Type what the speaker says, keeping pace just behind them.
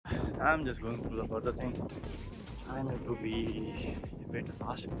I'm just going through the further thing. I need to be a bit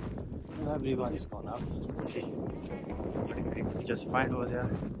fast because everyone is gone up. Let's see what we can just find over there.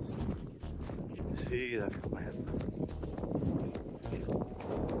 See that my head.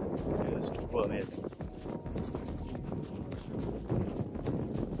 Just over it.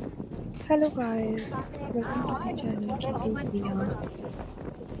 Hello guys, welcome to my channel Cutosniya.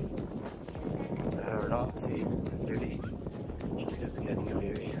 I don't know, see, lady, she's just getting a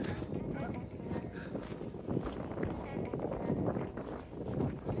baby.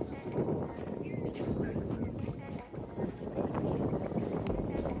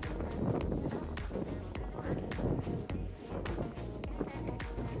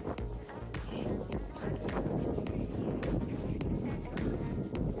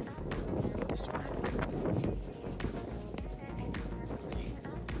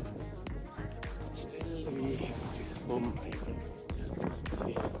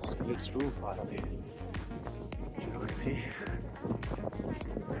 See, still it's too far away. You would see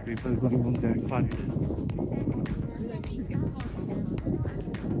people going on that part.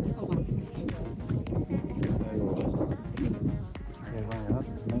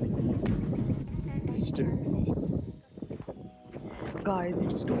 Guys,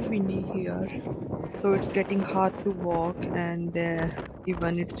 it's too windy here, so it's getting hard to walk, and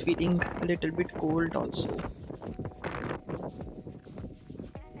even it's feeling a little bit cold also.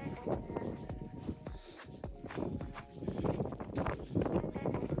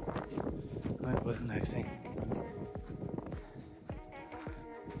 It was a nice thing.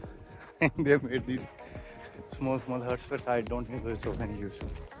 They have made these small huts, but I don't think there's so many use.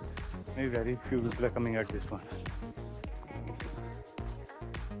 Maybe very few people are coming at this one.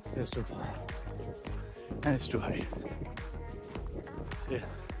 It's too far. And it's too high. Yeah.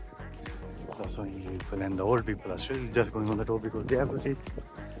 There's also young people, and the old people are still just going on the top because they have to see.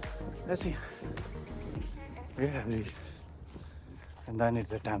 Let's see. Yeah, and then it's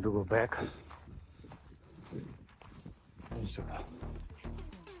the time to go back. It's too far.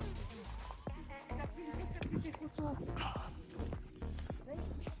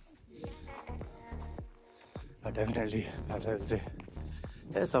 But definitely, as I will say,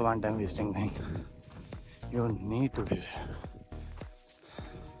 it's a one-time visiting thing. You need to visit.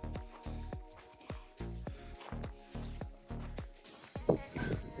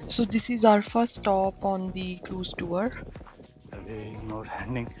 So this is our first stop on the cruise tour. The way is not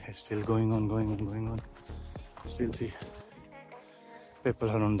ending. It's still going on. Still see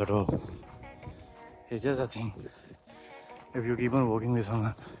people are on the road. It's just a thing. If you keep on walking with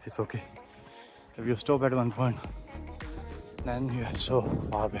someone, it's okay. If you stop at one point, then you are so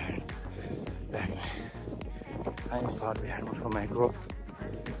far behind. Like me. I'm far behind from my group.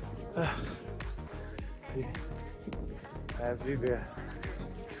 Everywhere,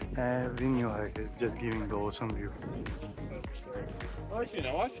 every new height is just giving the awesome view.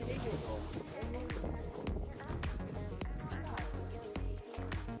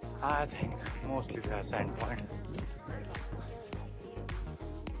 I think mostly the sand point.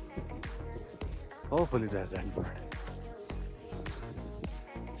 Hopefully there's sand point.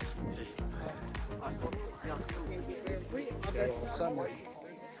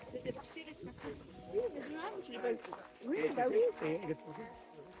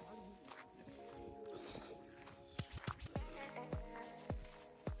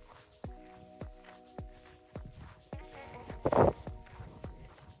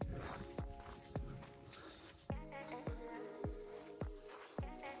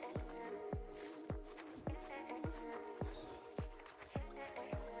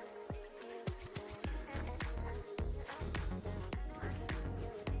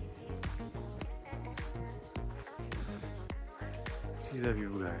 See the view,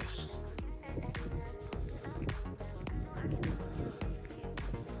 guys.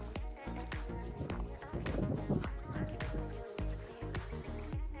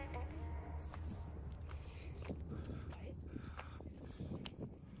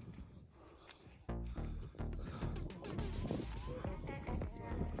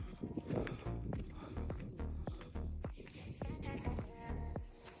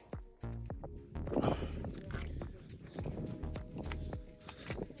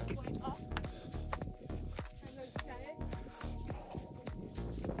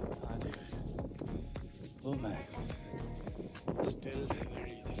 Oh man, still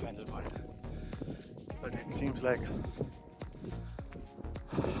very the final part, but it seems like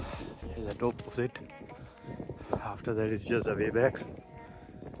it's the top of it. After that it's just a way back.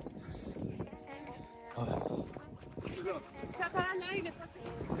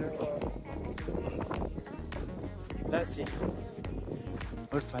 Let's see.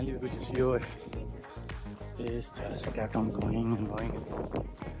 But finally we could just see over. It's just kept on going and going.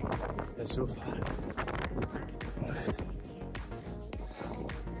 It's so far.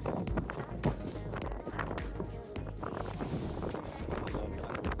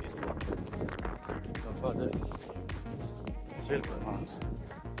 So further, it's still going on.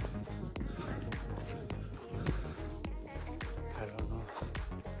 I don't know.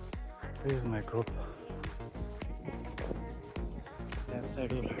 Where is my group? Left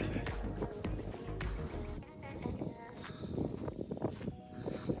side or right side?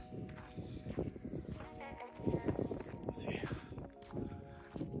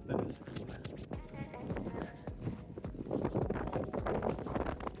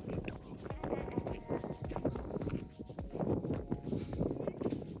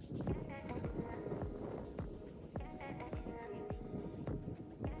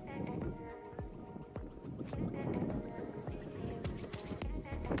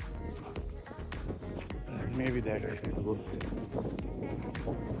 Maybe that way to go.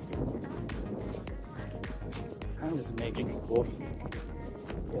 I'm just making it go in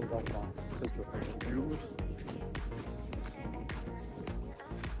that one. Just to have a view.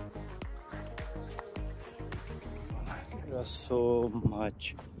 There was so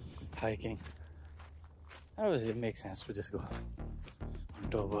much hiking. Obviously, it makes sense to just go on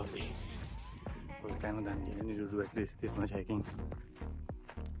top of the volcano, then you need to do at least this much hiking.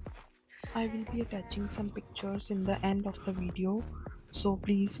 I will be attaching some pictures in the end of the video, so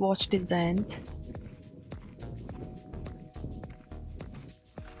please watch till the end.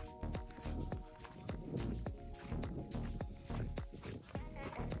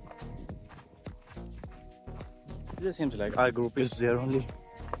 It just seems like our group is there only.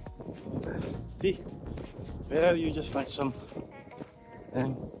 See, wherever you just find some,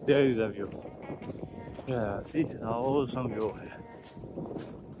 and there is a view. Yeah, see, awesome view.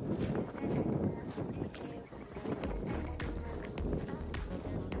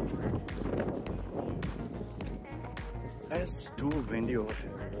 It's too windy over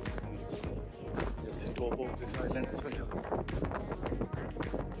here. Just the top of this island as well.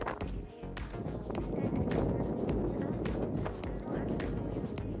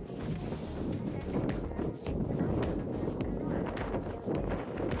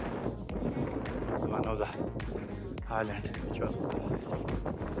 One of the island which was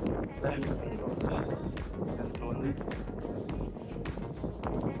left of Santorini.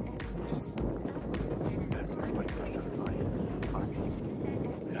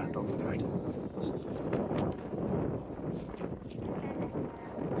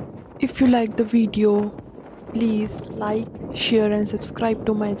 If you like the video, please like, share and subscribe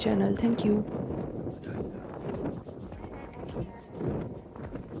to my channel. Thank you.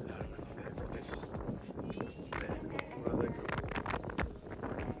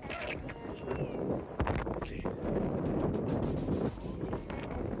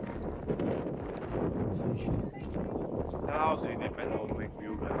 Now see the panoramic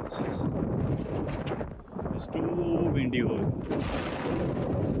view, guys. It's too windy over.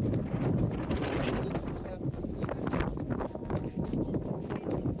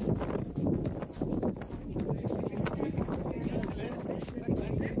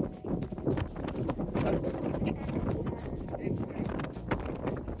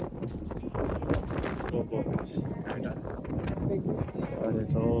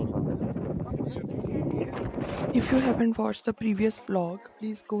 If you haven't watched the previous vlog,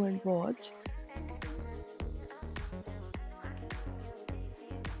 please go and watch.